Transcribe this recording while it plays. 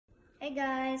Hey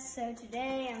guys, so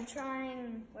today I'm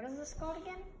trying, what is this called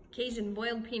again? Cajun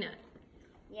boiled peanut.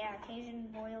 Yeah, Cajun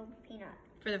boiled peanut.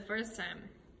 For the first time.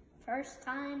 First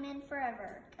time in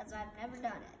forever, because I've never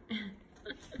done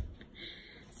it.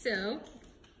 So,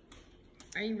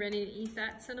 are you ready to eat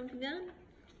that son of a gun?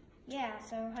 Yeah,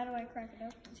 so how do I crack it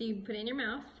open? So you put it in your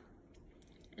mouth,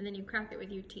 and then you crack it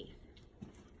with your teeth.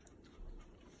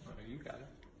 Oh, you got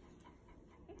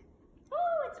it.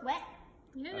 Oh, it's wet.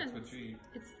 Yeah, That's what you eat.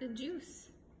 it's the juice.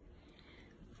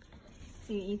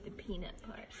 So you eat the peanut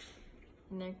part.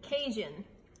 And they're Cajun.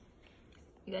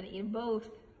 You gotta eat both.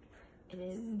 It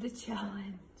is the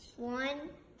challenge. 1,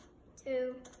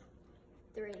 2,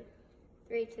 3.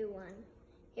 3, 2, 1.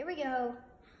 Here we go.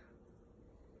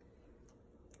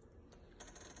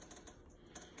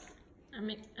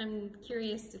 I'm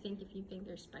curious to think if you think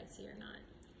they're spicy or not.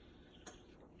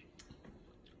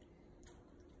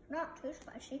 Not too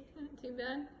spicy. Not too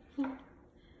bad.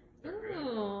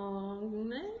 Oh,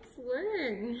 nice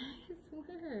work. Nice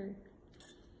work.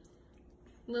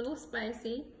 Little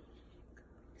spicy.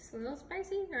 Just a little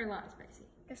spicy or a lot spicy?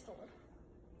 Just a little.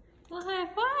 Well, high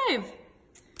five.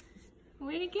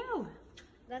 Way to go.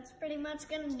 That's pretty much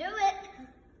gonna do it.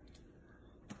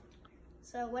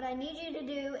 So what I need you to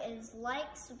do is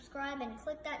like, subscribe, and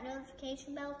click that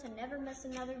notification bell to never miss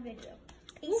another video.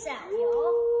 Peace out,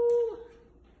 y'all.